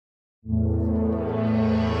How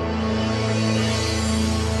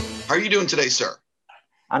are you doing today, sir?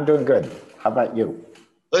 I'm doing good. How about you?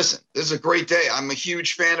 Listen, this is a great day. I'm a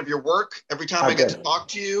huge fan of your work. Every time Oh, I get to good. talk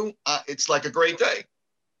to you, it's like a great day.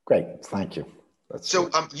 Great. Thank you. That's So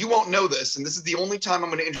good. you won't know this, and this is the only time I'm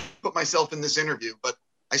going to put myself in this interview, but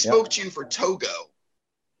I spoke Yep. to you for Togo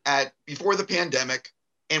at before the pandemic.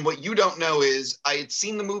 And what you don't know is I had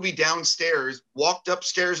seen the movie downstairs, walked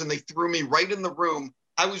upstairs, and they threw me right in the room.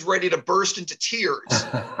 I was ready to burst into tears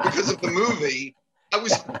because of the movie. I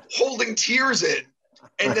was holding tears in.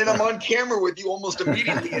 And then I'm on camera with you almost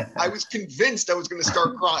immediately. And I was convinced I was going to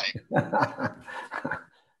start crying.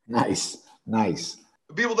 Nice. Nice.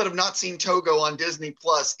 For people that have not seen Togo on Disney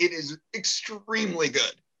Plus, it is extremely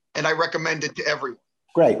good. And I recommend it to everyone.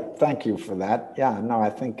 Great. Thank you for that. Yeah, no,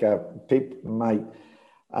 I think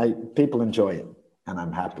people enjoy it, and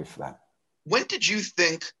I'm happy for that. When did you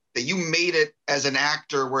think that you made it as an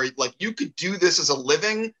actor where like you could do this as a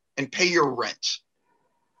living and pay your rent?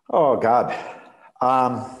 Oh, God.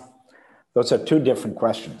 Um, those are two different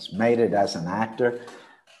questions. Made it as an actor.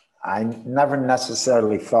 I never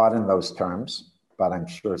necessarily thought in those terms, but I'm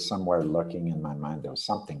sure somewhere lurking in my mind there was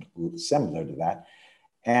something similar to that.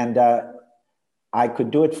 And I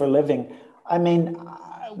could do it for a living. I mean,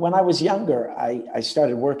 when I was younger, I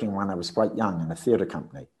started working when I was quite young in a theater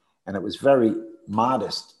company, and it was very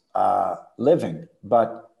modest living,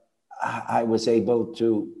 but I was able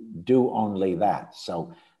to do only that.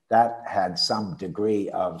 So that had some degree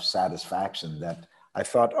of satisfaction that I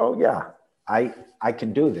thought, oh yeah, I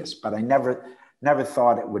can do this, but I never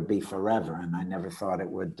thought it would be forever, and I never thought it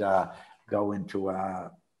would go into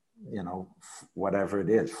a, whatever it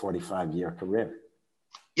is, 45-year career.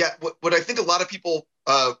 Yeah, what I think a lot of people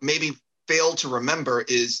maybe fail to remember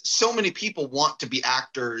is so many people want to be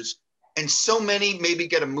actors, and so many maybe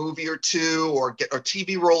get a movie or two or get a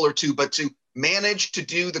TV role or two, but to manage to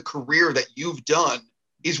do the career that you've done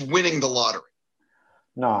is winning the lottery.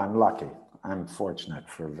 No, I'm lucky. I'm fortunate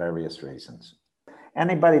for various reasons.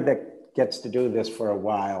 Anybody that gets to do this for a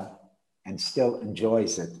while and still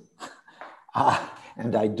enjoys it,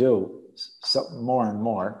 and I do, so more and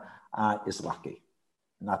more, is lucky.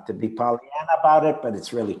 Not to be Pollyanna about it, but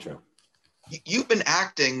it's really true. You've been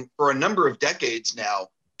acting for a number of decades now.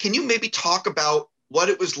 Can you maybe talk about what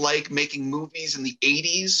it was like making movies in the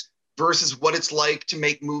 80s versus what it's like to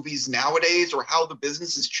make movies nowadays, or how the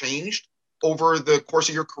business has changed over the course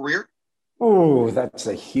of your career? Oh, that's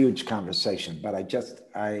a huge conversation. But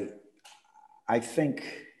I think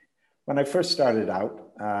when I first started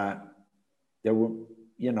out, there were,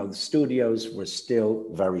 the studios were still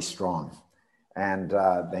very strong, and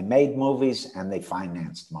they made movies and they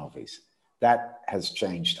financed movies. That has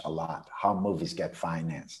changed a lot. How movies get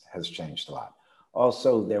financed has changed a lot.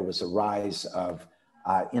 Also, there was a rise of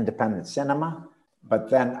independent cinema, but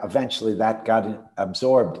then eventually that got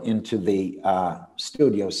absorbed into the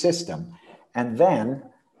studio system. And then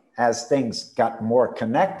as things got more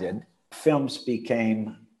connected, films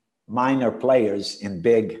became minor players in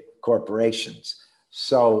big corporations.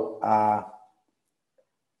 So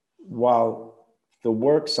while the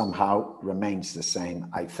work somehow remains the same,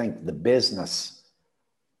 I think the business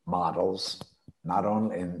models, not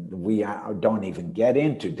only, and we don't even get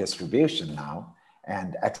into distribution now,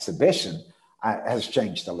 and exhibition has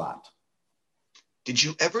changed a lot. Did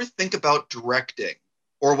you ever think about directing,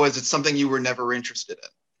 or was it something you were never interested in?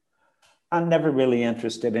 I'm never really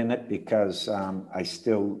interested in it because I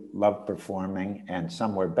still love performing, and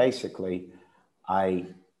somewhere basically,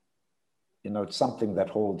 it's something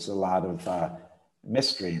that holds a lot of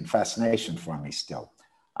mystery and fascination for me still,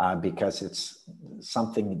 because it's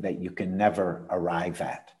something that you can never arrive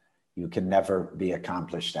at. You can never be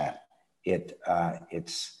accomplished at.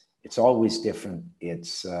 It's always different.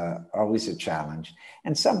 It's always a challenge.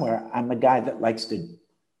 And somewhere I'm a guy that likes to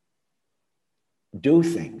do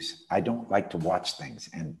things. I don't like to watch things.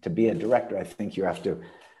 And to be a director, I think you have to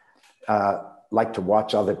like to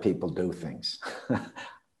watch other people do things.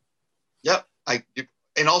 Yep.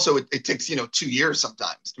 And also it takes, 2 years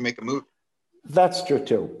sometimes to make a movie. That's true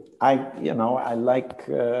too. I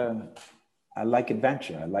like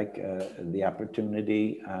adventure. I like the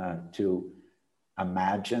opportunity to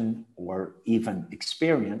imagine or even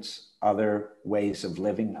experience other ways of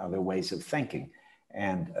living, other ways of thinking,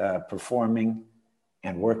 and performing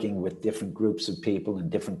and working with different groups of people in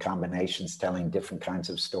different combinations, telling different kinds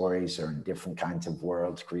of stories or in different kinds of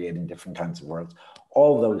worlds, creating different kinds of worlds.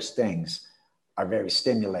 All those things are very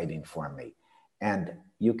stimulating for me. And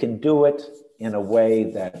you can do it in a way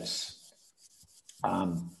that's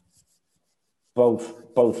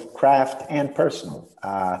both craft and personal.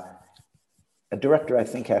 a director, I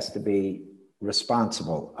think, has to be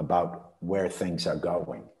responsible about where things are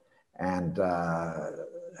going and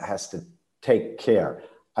has to take care.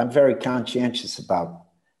 I'm very conscientious about,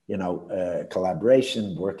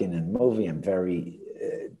 collaboration, working in movie. I'm very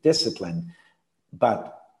disciplined,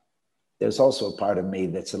 but there's also a part of me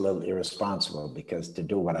that's a little irresponsible because to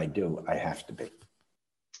do what I do, I have to be.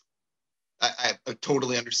 I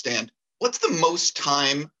totally understand. What's the most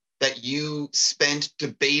time that you spent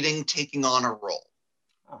debating taking on a role?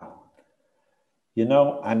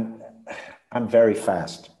 I'm very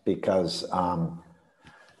fast because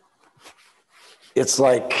it's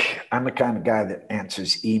like I'm the kind of guy that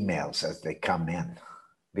answers emails as they come in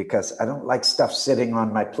because I don't like stuff sitting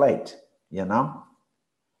on my plate,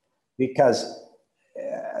 because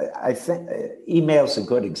I think email's a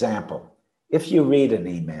good example. If you read an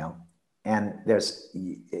email and there's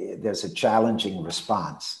a challenging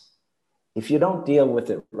response, if you don't deal with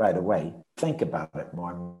it right away, think about it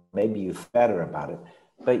more, maybe you're better about it,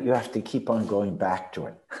 but you have to keep on going back to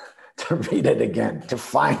it, to read it again, to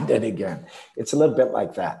find it again. It's a little bit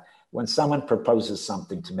like that. When someone proposes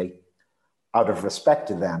something to me, out of respect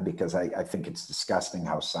to them, because I think it's disgusting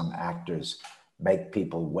how some actors make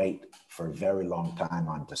people wait for a very long time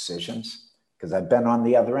on decisions, because I've been on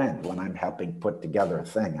the other end when I'm helping put together a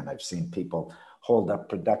thing, and I've seen people hold up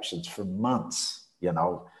productions for months,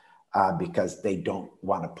 because they don't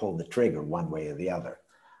want to pull the trigger one way or the other.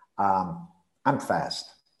 I'm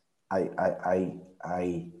fast. I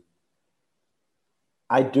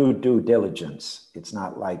do due diligence. It's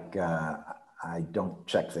not like I don't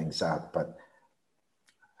check things out, but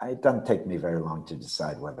it doesn't take me very long to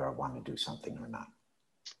decide whether I want to do something or not.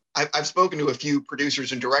 I've spoken to a few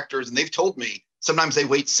producers and directors, and they've told me sometimes they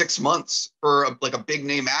wait 6 months for a big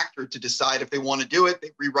name actor to decide if they want to do it.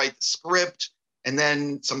 They rewrite the script, and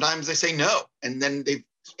then sometimes they say no, and then they've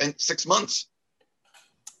spent 6 months.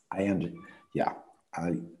 I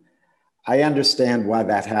understand why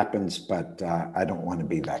that happens, but I don't want to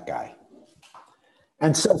be that guy.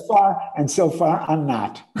 And so far, I'm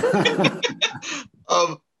not.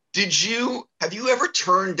 Have you ever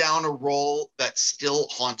turned down a role that still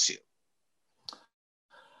haunts you?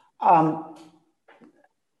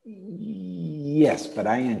 Yes, but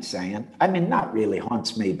I ain't saying. I mean, not really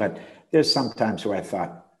haunts me, but there's some times where I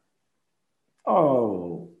thought,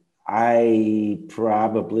 oh, I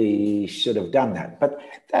probably should have done that. But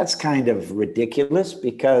that's kind of ridiculous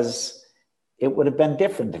because it would have been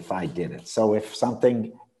different if I did it. So if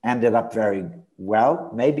something ended up very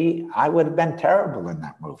well, maybe I would have been terrible in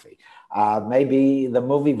that movie. Maybe the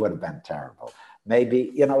movie would have been terrible.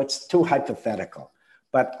 Maybe, it's too hypothetical.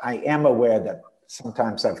 But I am aware that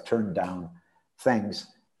sometimes I've turned down things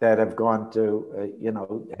that have gone to,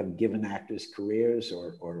 have given actors careers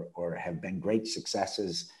or have been great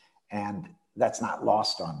successes. And that's not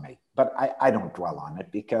lost on me. But I don't dwell on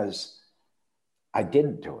it because I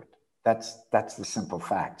didn't do it. That's the simple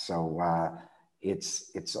fact. So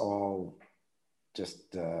it's all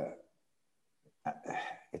just,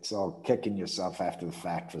 it's all kicking yourself after the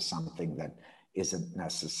fact for something that isn't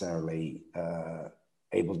necessarily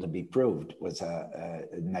able to be proved was a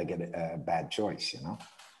negative, bad choice,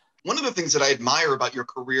 One of the things that I admire about your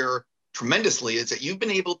career tremendously is that you've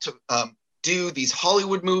been able to do these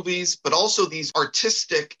Hollywood movies, but also these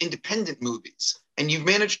artistic independent movies. And you've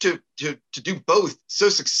managed to do both so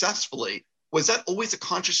successfully. Was that always a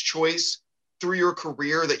conscious choice through your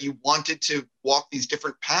career that you wanted to walk these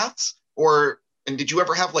different paths? And did you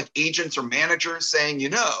ever have agents or managers saying, you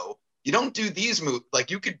don't do these movies,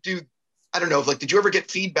 you could do, I don't know, did you ever get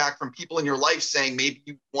feedback from people in your life saying maybe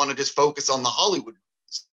you want to just focus on the Hollywood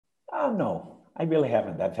movies? Oh, no, I really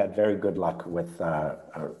haven't. I've had very good luck with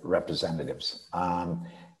representatives.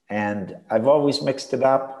 And I've always mixed it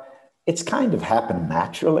up. It's kind of happened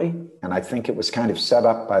naturally. And I think it was kind of set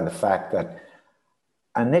up by the fact that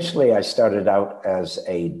initially I started out as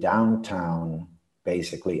a downtown,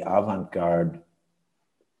 basically avant-garde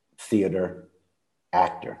theater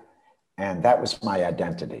actor. And that was my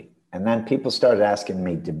identity. And then people started asking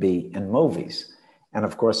me to be in movies. And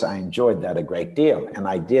of course, I enjoyed that a great deal. And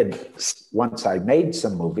I did, once I made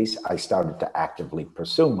some movies, I started to actively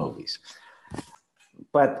pursue movies.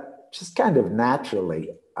 But just kind of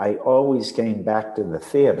naturally, I always came back to the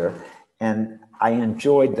theater and I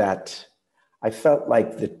enjoyed that. I felt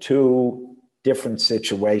like the two different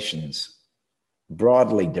situations,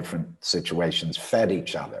 broadly different situations, fed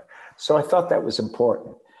each other. So I thought that was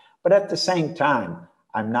important. But at the same time,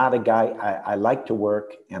 I'm not a guy, I like to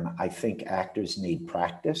work, and I think actors need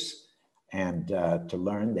practice, and to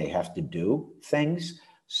learn, they have to do things.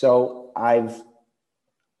 So I've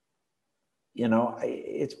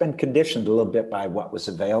it's been conditioned a little bit by what was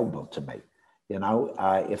available to me.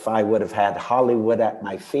 If I would have had Hollywood at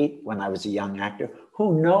my feet when I was a young actor,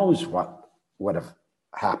 who knows what would have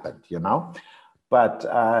happened, But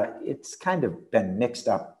it's kind of been mixed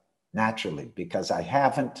up naturally because I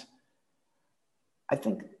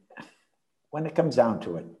think when it comes down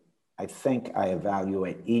to it, I think I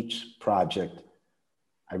evaluate each project.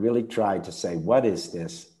 I really try to say, what is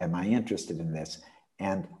this? Am I interested in this?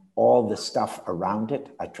 And all the stuff around it,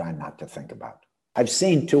 I try not to think about. I've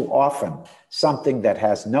seen too often something that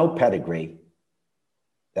has no pedigree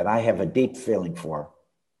that I have a deep feeling for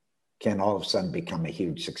can all of a sudden become a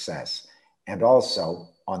huge success. And also,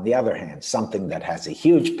 on the other hand, something that has a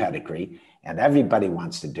huge pedigree and everybody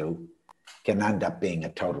wants to do can end up being a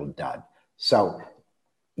total dud. So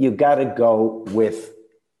you got to go with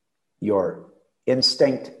your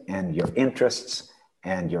instinct and your interests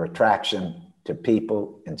and your attraction to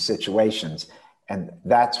people and situations. And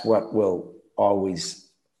that's what will always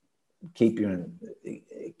keep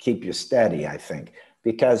you steady, I think,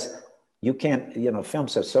 because you can't,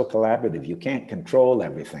 films are so collaborative, you can't control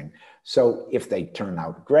everything. So if they turn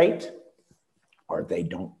out great or they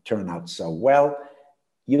don't turn out so well,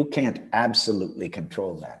 you can't absolutely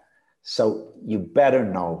control that. So you better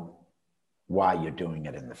know why you're doing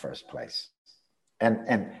it in the first place.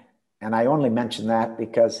 And I only mention that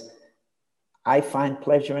because I find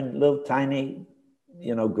pleasure in little tiny,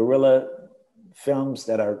 guerrilla films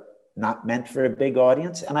that are not meant for a big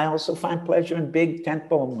audience. And I also find pleasure in big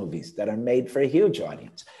tentpole movies that are made for a huge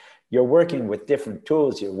audience. You're working with different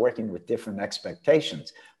tools, you're working with different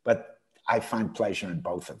expectations, but I find pleasure in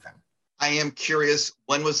both of them. I am curious,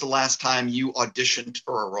 when was the last time you auditioned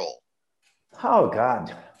for a role? Oh,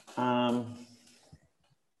 God. I'm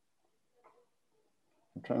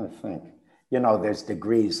trying to think. There's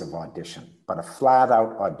degrees of audition, but a flat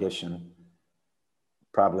out audition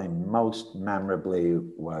probably most memorably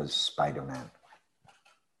was Spider-Man.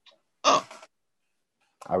 Oh.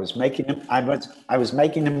 I was making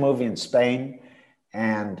a movie in Spain,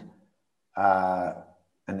 and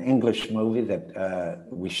an English movie that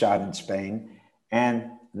we shot in Spain,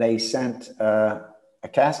 and they sent a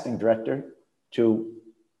casting director to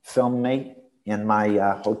film me in my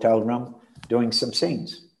hotel room doing some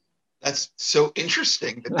scenes. That's so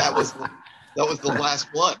interesting that was the last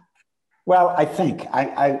one. Well, I think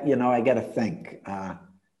I got to think.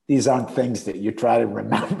 These aren't things that you try to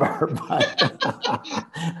remember, but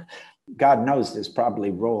God knows there's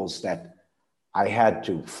probably roles that I had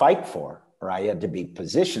to fight for or I had to be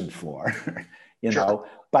positioned for, Sure.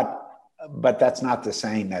 But that's not the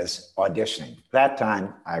same as auditioning. That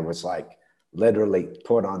time I was like literally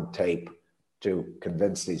put on tape to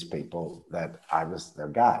convince these people that I was their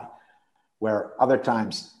guy. Where other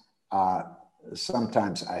times,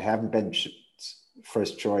 sometimes I haven't been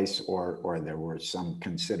first choice or there were some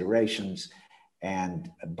considerations,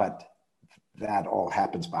 but that all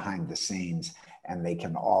happens behind the scenes, and they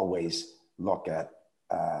can always look at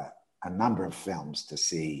a number of films to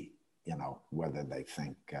see, whether they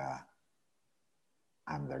think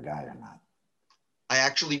I'm their guy or not. I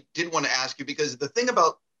actually did want to ask you, because the thing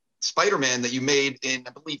about Spider-Man that you made in,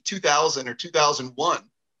 I believe, 2000 or 2001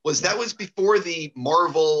 was that was before the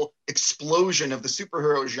Marvel explosion of the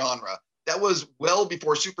superhero genre. That was well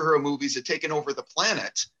before superhero movies had taken over the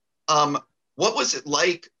planet. What was it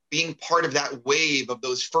like being part of that wave of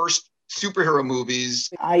those first superhero movies?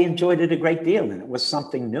 I enjoyed it a great deal, and it was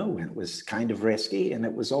something new, and it was kind of risky, and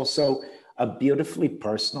it was also a beautifully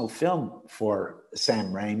personal film for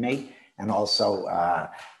Sam Raimi and also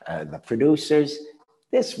the producers.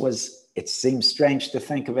 It seems strange to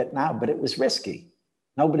think of it now, but it was risky.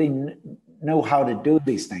 Nobody knew how to do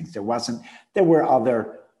these things. There were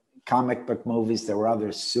other comic book movies, there were other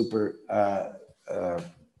superhero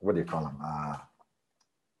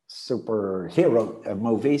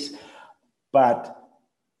movies, but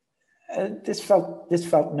this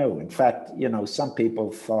felt new. In fact, some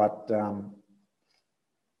people thought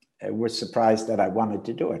were surprised that I wanted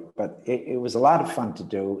to do it, but it was a lot of fun to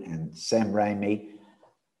do, and Sam Raimi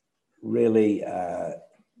really,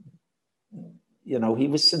 he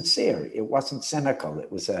was sincere. It wasn't cynical.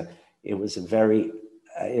 It was a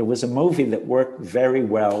movie that worked very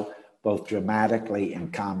well, both dramatically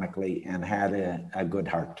and comically, and had a good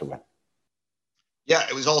heart to it. Yeah,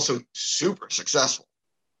 it was also super successful.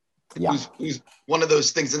 It was one of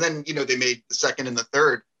those things. And then, they made the second and the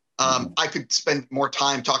third. I could spend more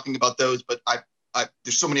time talking about those, but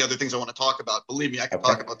there's so many other things I want to talk about. Believe me, I could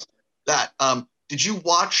talk about that. Did you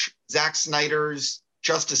watch Zack Snyder's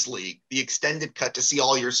Justice League, the extended cut, to see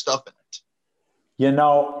all your stuff in it?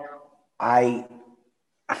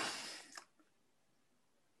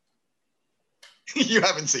 You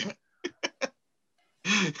haven't seen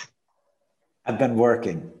it. I've been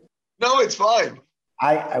working. No, it's fine.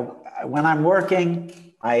 When I'm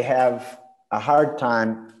working, I have a hard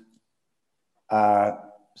time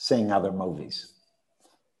seeing other movies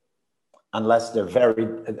unless they're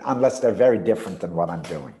very different than what I'm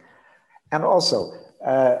doing. And also,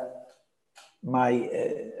 my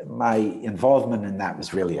involvement in that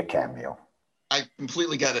was really a cameo. I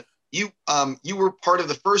completely get it. You were part of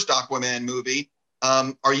the first Aquaman movie.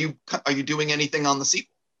 Are you doing anything on the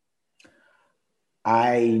sequel?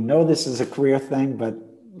 I know this is a career thing, but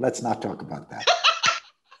let's not talk about that.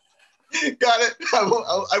 Got it.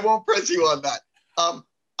 I won't press you on that.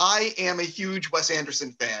 I am a huge Wes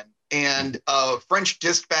Anderson fan, and French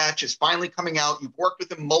Dispatch is finally coming out. You've worked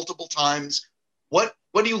with him multiple times. What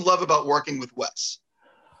do you love about working with Wes?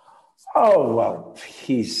 Oh, well,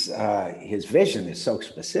 his vision is so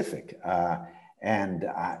specific, and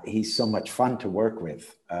he's so much fun to work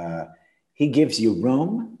with. He gives you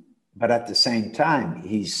room, but at the same time,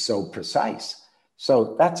 he's so precise.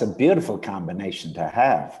 So that's a beautiful combination to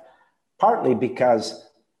have, partly because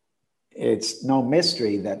it's no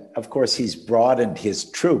mystery that, of course, he's broadened his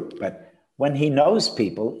troupe, but when he knows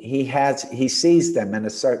people, he sees them in a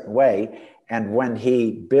certain way. And when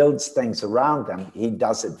he builds things around them, he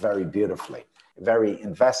does it very beautifully, very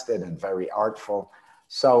invested and very artful.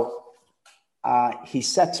 So he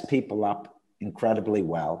sets people up incredibly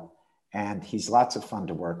well, and he's lots of fun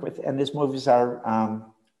to work with. And his movies are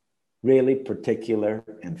really particular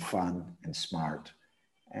and fun and smart.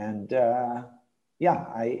 And yeah,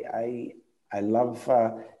 I love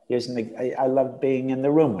I love being in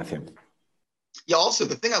the room with him. Yeah. Also,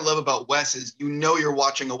 the thing I love about Wes is you're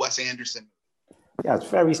watching a Wes Anderson movie. Yeah, it's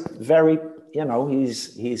very, very,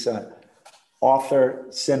 he's a author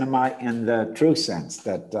cinema in the true sense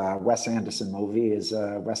that Wes Anderson movie is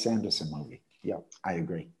a Wes Anderson movie. Yeah, I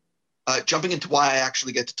agree. Jumping into why I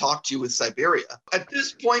actually get to talk to you with Siberia. At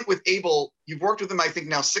this point with Abel, you've worked with him, I think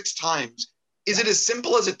now 6 times. Is it as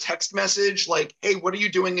simple as a text message like, hey, what are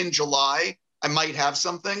you doing in July? I might have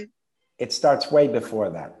something. It starts way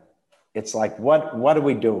before that. It's like, what are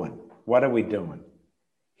we doing? What are we doing?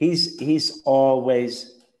 He's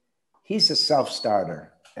a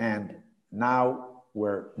self-starter, and now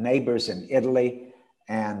we're neighbors in Italy,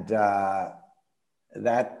 and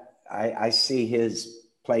that I see his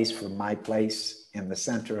place from my place in the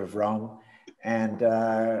center of Rome, and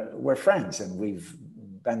we're friends, and we've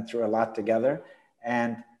been through a lot together,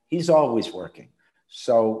 and he's always working.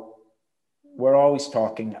 So we're always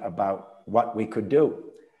talking about what we could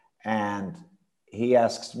do, and he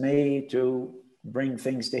asks me to bring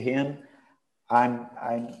things to him. I'm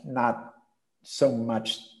not so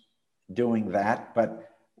much doing that, but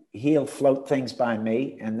he'll float things by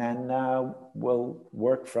me, and then we'll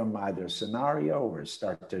work from either scenario or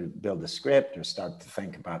start to build a script or start to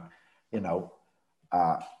think about,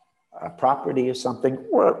 a property or something.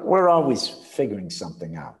 We're always figuring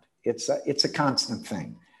something out. It's a constant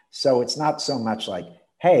thing. So it's not so much like,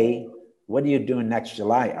 hey, what are you doing next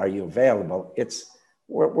July? Are you available?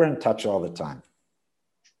 We're in touch all the time.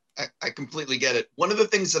 I completely get it. One of the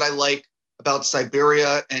things that I like about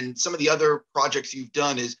Siberia and some of the other projects you've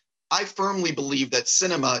done is I firmly believe that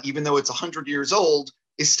cinema, even though it's 100 years old,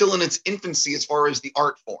 is still in its infancy as far as the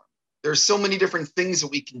art form. There's so many different things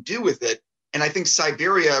that we can do with it. And I think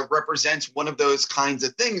Siberia represents one of those kinds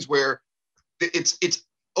of things where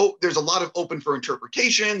there's a lot of open for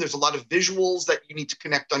interpretation. There's a lot of visuals that you need to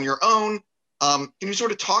connect on your own. Can you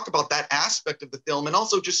sort of talk about that aspect of the film and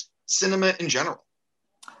also just cinema in general?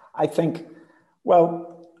 I think,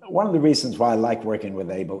 well, one of the reasons why I like working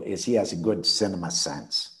with Abel is he has a good cinema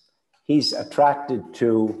sense. He's attracted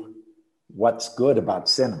to what's good about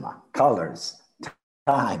cinema: colors,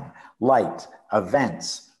 time, light,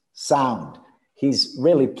 events, sound. He's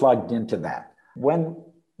really plugged into that. When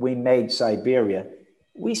we made Siberia,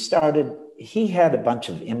 he had a bunch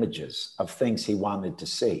of images of things he wanted to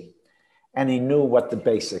see. And he knew what the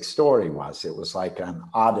basic story was. It was like an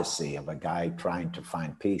odyssey of a guy trying to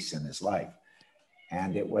find peace in his life.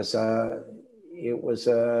 And it was a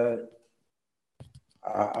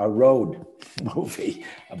road movie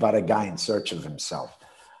about a guy in search of himself.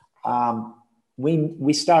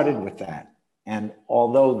 We started with that. And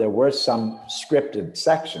although there were some scripted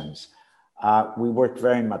sections, we worked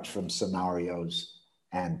very much from scenarios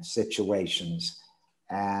and situations.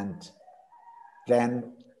 And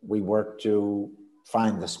then we worked to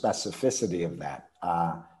find the specificity of that.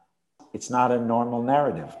 It's not a normal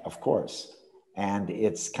narrative, of course, and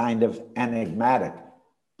it's kind of enigmatic,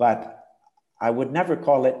 but I would never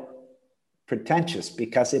call it pretentious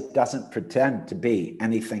because it doesn't pretend to be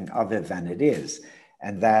anything other than it is.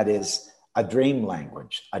 And that is a dream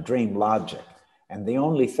language, a dream logic. And the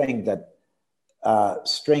only thing that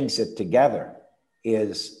strings it together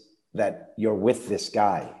is that you're with this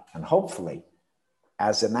guy. And hopefully,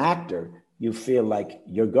 as an actor, you feel like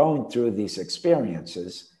you're going through these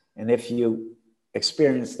experiences. And if you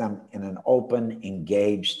experience them in an open,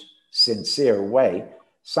 engaged, sincere way,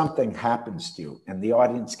 something happens to you and the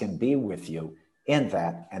audience can be with you in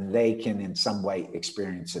that, and they can in some way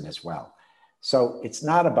experience it as well. So it's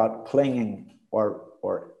not about clinging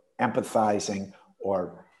or empathizing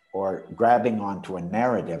or grabbing onto a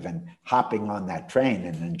narrative and hopping on that train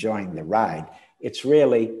and enjoying the ride. It's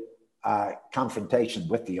really confrontation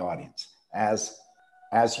with the audience as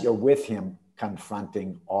you're with him,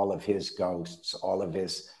 confronting all of his ghosts, all of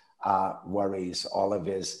his worries, all of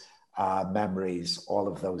his memories, all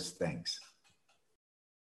of those things.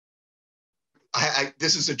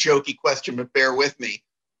 This is a jokey question, but bear with me.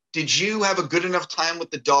 Did you have a good enough time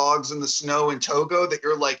with the dogs and the snow in Togo that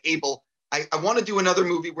you're like, Abel, I want to do another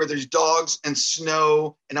movie where there's dogs and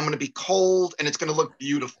snow and I'm going to be cold and it's going to look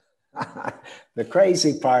beautiful? The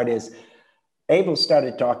crazy part is Abel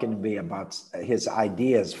started talking to me about his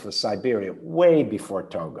ideas for Siberia way before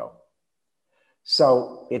Togo.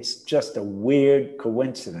 So it's just a weird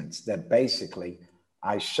coincidence that basically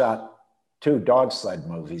I shot 2 dog sled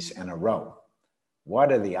movies in a row.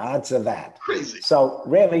 What are the odds of that? Crazy. So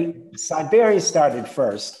really, Siberia started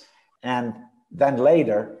first, and then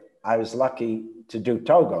later I was lucky to do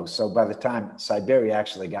Togo. So by the time Siberia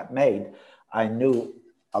actually got made, I knew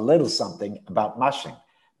a little something about mushing.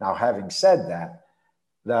 Now, having said that,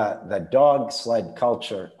 the dog sled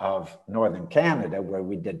culture of Northern Canada, where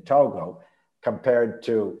we did Togo, compared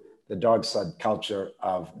to the dog sled culture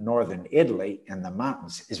of Northern Italy in the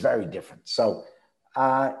mountains is very different. So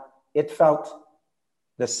it felt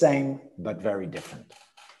the same, but very different.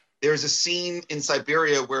 There's a scene in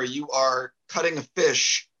Siberia where you are cutting a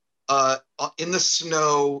fish in the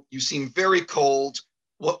snow. You seem very cold.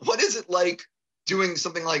 What is it like doing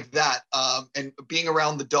something like that and being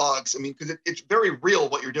around the dogs? I mean, because it's very real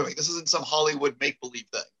what you're doing. This isn't some Hollywood make-believe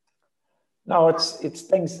thing. No, it's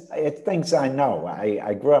things I know.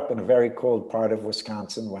 I grew up in a very cold part of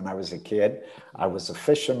Wisconsin when I was a kid. I was a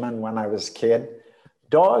fisherman when I was a kid.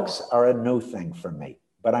 Dogs are a new thing for me.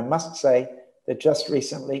 But I must say that just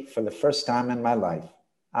recently, for the first time in my life,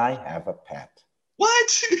 I have a pet.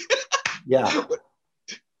 What? Yeah.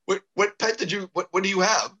 What pet did you, what do you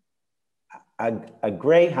have? A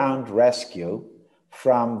greyhound rescue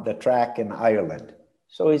from the track in Ireland.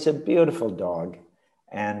 So he's a beautiful dog.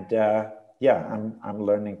 And yeah, I'm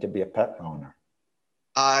learning to be a pet owner.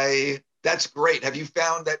 That's great. Have you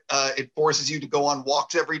found that it forces you to go on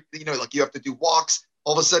walks like you have to do walks?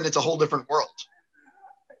 All of a sudden, it's a whole different world.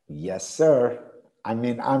 Yes, sir. I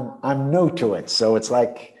mean, I'm new to it, so it's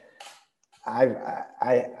like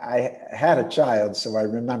I had a child, so I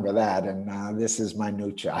remember that, and this is my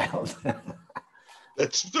new child.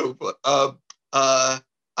 That's so fun.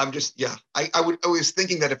 I'm just I was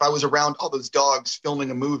thinking that if I was around all those dogs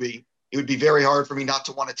filming a movie, it would be very hard for me not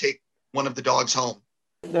to want to take one of the dogs home.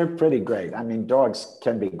 They're pretty great. I mean, dogs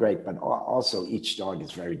can be great, but also each dog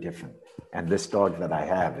is very different. And this dog that I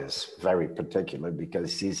have is very particular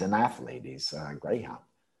because he's an athlete. He's a greyhound.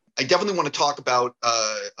 I definitely want to talk about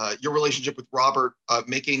your relationship with Robert,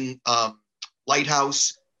 making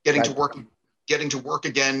Lighthouse, getting to work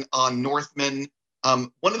again on Northman.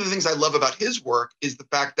 One of the things I love about his work is the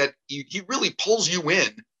fact that he really pulls you in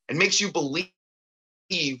and makes you believe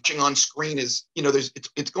on screen is,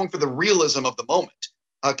 it's going for the realism of the moment.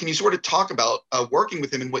 Can you sort of talk about working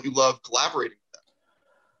with him and what you love collaborating with him?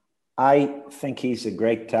 I think he's a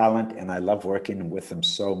great talent and I love working with him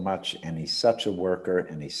so much. And he's such a worker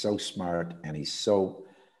and he's so smart and he's so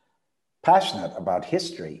passionate about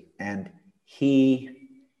history. And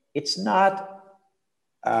it's not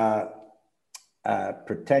a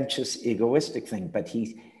pretentious, egoistic thing, but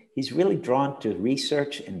he's really drawn to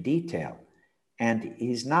research and detail. And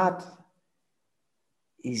he's not,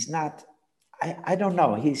 I don't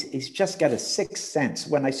know, he's just got a sixth sense.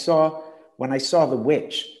 When I saw The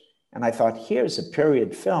Witch, and I thought, here's a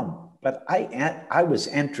period film, but I was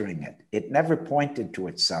entering it. It never pointed to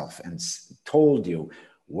itself and told you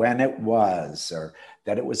when it was, or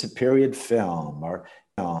that it was a period film, or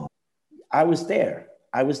I was there,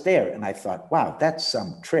 and I thought, wow, that's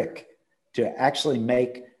some trick to actually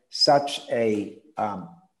make such a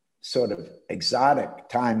sort of exotic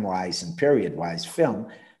time-wise and period-wise film,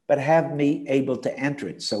 but have me able to enter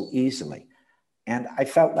it so easily. And I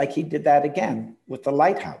felt like he did that again with The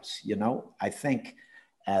Lighthouse. I think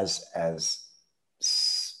as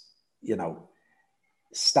you know,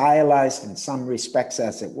 stylized in some respects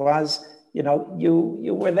as it was, you know,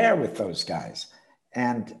 you were there with those guys.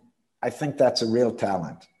 And I think that's a real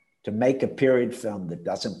talent, to make a period film that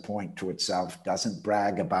doesn't point to itself, doesn't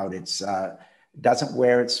brag about its, doesn't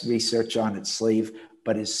wear its research on its sleeve,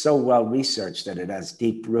 but is so well researched that it has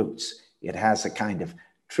deep roots. It has a kind of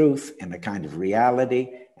truth and a kind of reality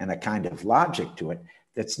and a kind of logic to it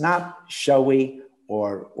that's not showy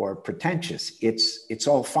or pretentious. It's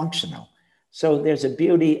all functional. So there's a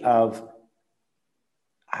beauty of,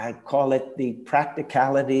 I call it the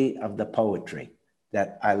practicality of the poetry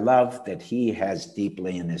that I love, that he has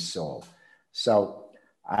deeply in his soul. So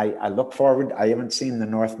I look forward. I haven't seen The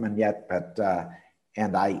Northman yet, but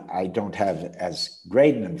and I don't have as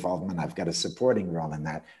great an involvement. I've got a supporting role in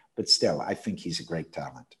that, but still, I think he's a great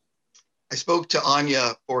talent. I spoke to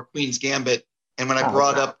Anya for Queen's Gambit, and when I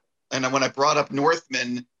brought up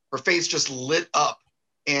Northman, her face just lit up,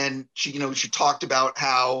 and she talked about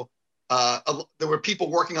how there were people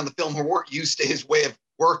working on the film who weren't used to his way of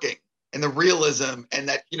working and the realism, and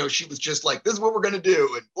that, she was just like, this is what we're going to do,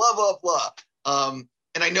 and blah, blah, blah.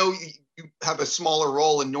 And I know you have a smaller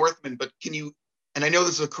role in Northman, but and I know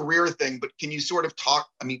this is a career thing, but can you sort of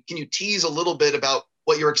can you tease a little bit about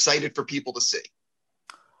what you're excited for people to see?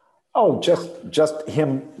 Oh, just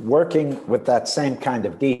him working with that same kind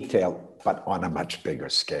of detail, but on a much bigger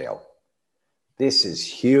scale. This is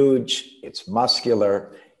huge, it's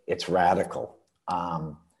muscular, it's radical.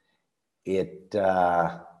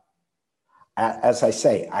 As I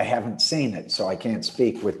say, I haven't seen it, so I can't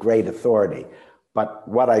speak with great authority. But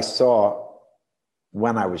what I saw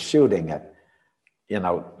when I was shooting it,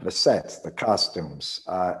 the sets, the costumes,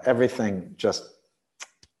 everything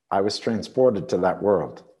I was transported to that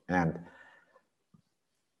world. And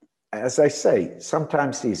as I say,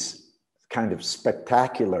 sometimes these kind of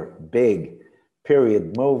spectacular, big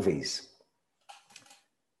period movies,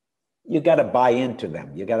 you got to buy into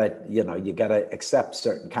them. You got to accept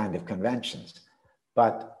certain kind of conventions.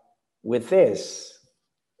 But with this,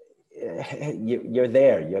 you're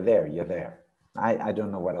there. I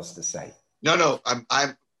don't know what else to say. No,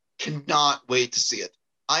 I cannot wait to see it.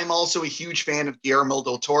 I'm also a huge fan of Guillermo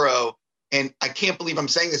del Toro, and I can't believe I'm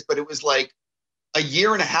saying this, but it was like a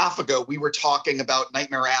year and a half ago we were talking about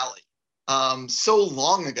Nightmare Alley, so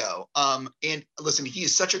long ago. And listen, he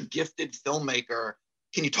is such a gifted filmmaker.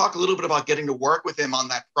 Can you talk a little bit about getting to work with him on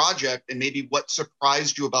that project, and maybe what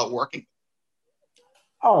surprised you about working?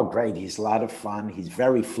 Oh, great. He's a lot of fun. He's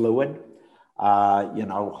very fluid.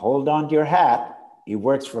 Hold on to your hat. He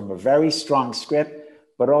works from a very strong script,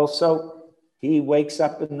 but also he wakes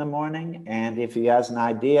up in the morning, and if he has an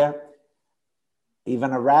idea,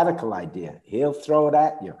 even a radical idea, he'll throw it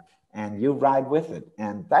at you and you ride with it.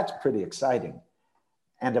 And that's pretty exciting.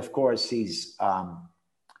 And of course, he's,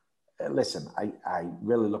 listen, I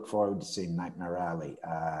really look forward to seeing Nightmare Alley.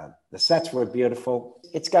 The sets were beautiful.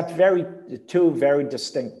 It's got two very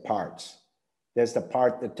distinct parts. There's the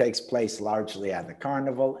part that takes place largely at the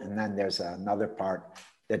carnival, and then there's another part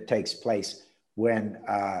that takes place when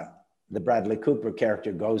the Bradley Cooper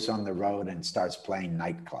character goes on the road and starts playing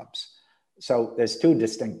nightclubs. So there's two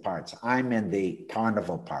distinct parts. I'm in the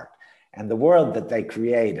carnival part, and the world that they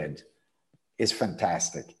created is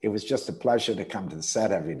fantastic. It was just a pleasure to come to the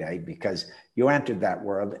set every day, because you entered that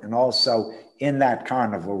world, and also in that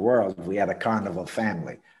carnival world, we had a carnival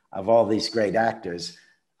family of all these great actors,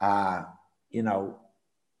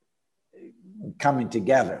 coming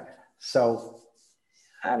together. So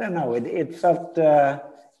I don't know, it felt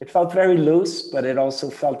very loose, but it also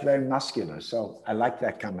felt very muscular. So I like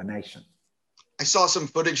that combination. I saw some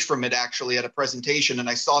footage from it actually at a presentation, and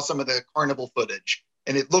I saw some of the carnival footage,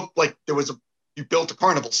 and it looked like you built a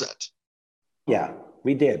carnival set. Yeah,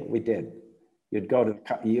 we did. You'd go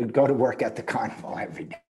to work at the carnival every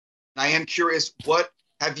day. I am curious, what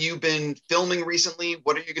have you been filming recently?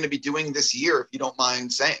 What are you going to be doing this year, if you don't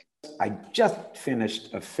mind saying? I just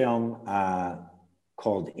finished a film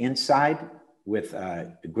called Inside with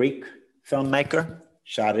a Greek filmmaker,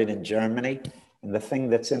 shot it in Germany. And the thing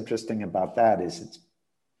that's interesting about that is it's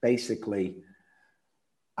basically,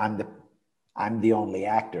 I'm the only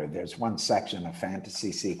actor. There's one section, a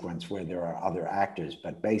fantasy sequence, where there are other actors,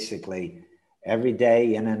 but basically every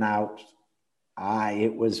day in and out,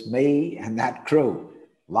 it was me and that crew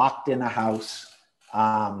locked in a house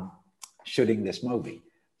shooting this movie.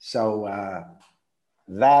 So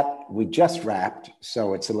that we just wrapped,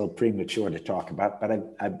 so it's a little premature to talk about, but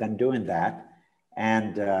I've been doing that.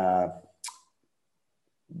 And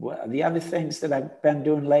the other things that I've been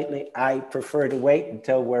doing lately, I prefer to wait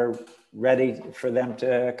until we're ready for them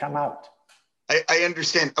to come out. I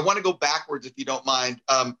understand. I want to go backwards if you don't mind.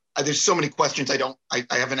 There's so many questions I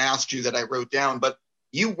haven't asked you that I wrote down, but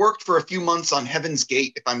you worked for a few months on Heaven's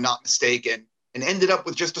Gate, if I'm not mistaken, and ended up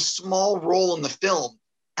with just a small role in the film.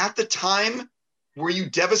 At the time, were you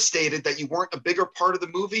devastated that you weren't a bigger part of the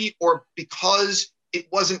movie, or because it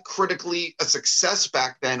wasn't critically a success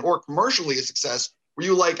back then or commercially a success, were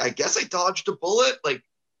you like, I guess I dodged a bullet? Like,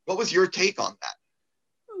 what was your take on that?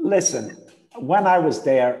 Listen, when I was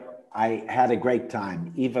there, I had a great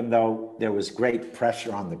time, even though there was great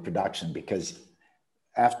pressure on the production, because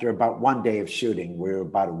after about one day of shooting, we were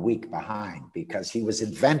about a week behind because he was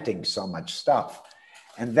inventing so much stuff.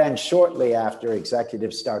 And then shortly after,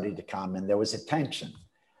 executives started to come and there was a tension.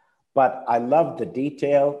 But I loved the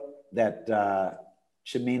detail that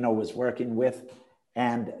Cimino was working with.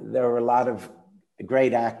 And there were a lot of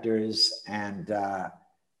great actors. And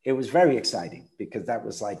it was very exciting because that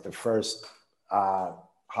was like the first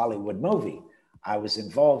Hollywood movie I was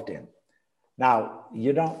involved in. Now,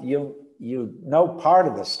 you know part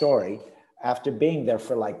of the story. After being there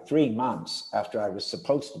for like 3 months, after I was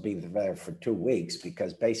supposed to be there for 2 weeks,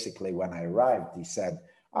 because basically when I arrived, he said,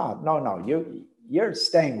 oh, no, you're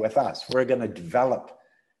staying with us. We're going to develop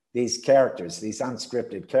these characters, these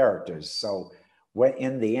unscripted characters. So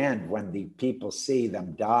in the end, when the people see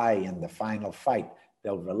them die in the final fight,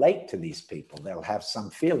 they'll relate to these people. They'll have some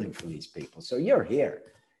feeling for these people. So you're here.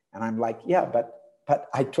 And I'm like, yeah, but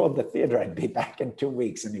I told the theater I'd be back in 2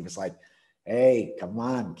 weeks. And he was like, hey, come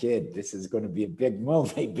on, kid, this is going to be a big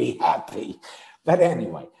movie, be happy. But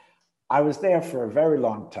anyway, I was there for a very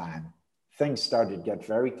long time. Things started to get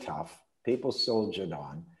very tough. People soldiered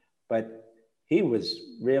on, but he was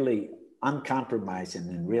really uncompromising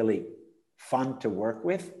and really fun to work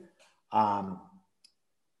with.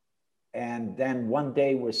 And then one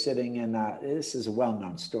day we're sitting in, this is a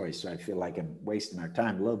well-known story, so I feel like I'm wasting our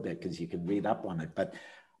time a little bit because you can read up on it, but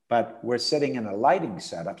we're sitting in a lighting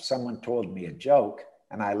setup. Someone told me a joke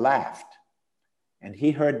and I laughed. And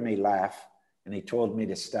he heard me laugh and he told me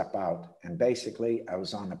to step out. And basically I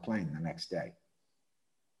was on a plane the next day.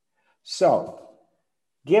 So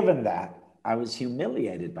given that, I was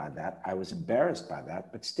humiliated by that. I was embarrassed by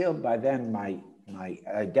that. But still by then my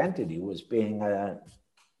identity was being a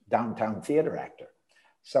downtown theater actor.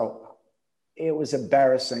 So it was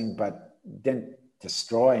embarrassing, but didn't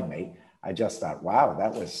destroy me. I just thought, wow,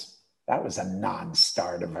 that was a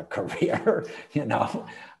non-start of a career,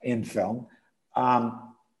 in film.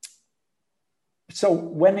 So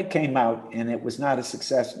when it came out and it was not a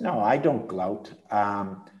success, no, I don't gloat.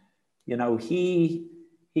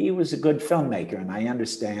 He was a good filmmaker, and I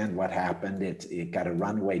understand what happened. It got a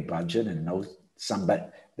runaway budget, and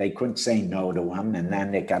they couldn't say no to him, and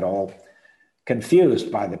then it got all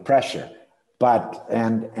confused by the pressure. But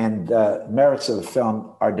and the merits of the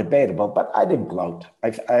film are debatable, but I didn't gloat.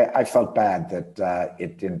 I felt bad that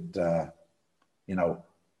it didn't,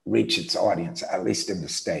 reach its audience, at least in the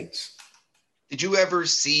States. Did you ever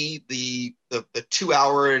see the 2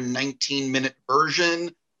 hour and 19-minute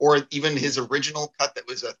version, or even his original cut that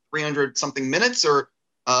was a 300 something minutes, or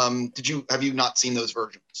have you not seen those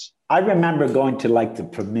versions? I remember going to like the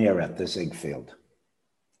premiere at the Ziegfeld.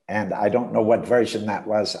 And I don't know what version that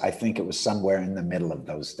was. I think it was somewhere in the middle of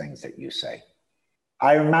those things that you say.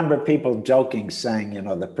 I remember people joking, saying,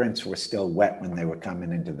 the prints were still wet when they were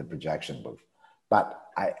coming into the projection booth. But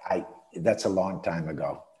that's a long time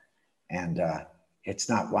ago. And it's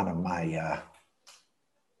not one of my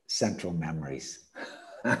central memories.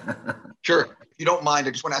 Sure. If you don't mind,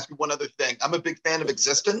 I just want to ask you one other thing. I'm a big fan of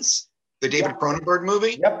Existence, the David Cronenberg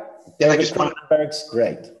movie. Yep. David Cronenberg's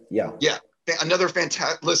great. Yeah. Yeah. Another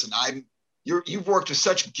fantastic, listen, you've worked with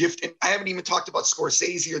such gift, and I haven't even talked about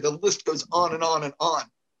Scorsese, or the list goes on and on and on.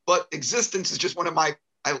 But Existence is just one of I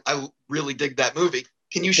really dig that movie.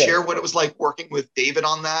 Can you share what it was like working with David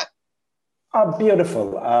on that? Oh,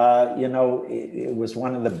 beautiful. It was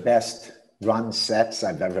one of the best run sets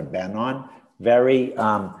I've ever been on. Very,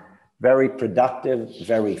 very productive,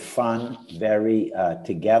 very fun, very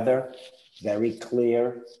together, very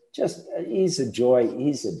clear. Just, he's a joy.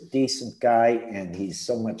 He's a decent guy, and he's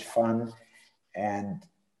so much fun. And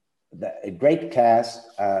a great cast.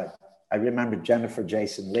 I remember Jennifer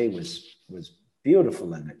Jason Leigh was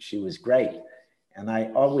beautiful in it. She was great. And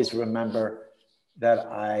I always remember that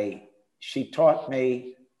she taught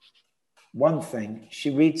me one thing. She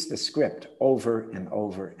reads the script over and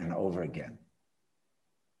over and over again.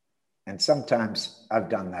 And sometimes I've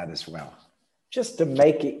done that as well, just to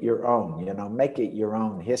make it your own, make it your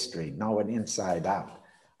own history, know it inside out.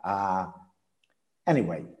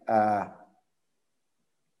 Anyway,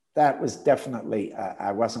 that was definitely,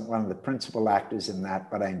 I wasn't one of the principal actors in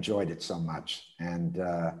that, but I enjoyed it so much. And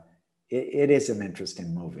it is an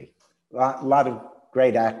interesting movie. A lot of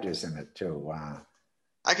great actors in it too.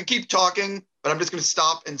 I could keep talking, but I'm just going to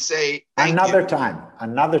stop and say thank you.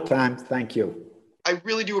 Another time. Thank you. I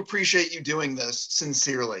really do appreciate you doing this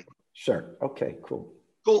sincerely. Sure. Okay, cool.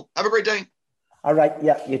 Cool. Have a great day. All right.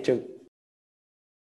 Yeah, you too.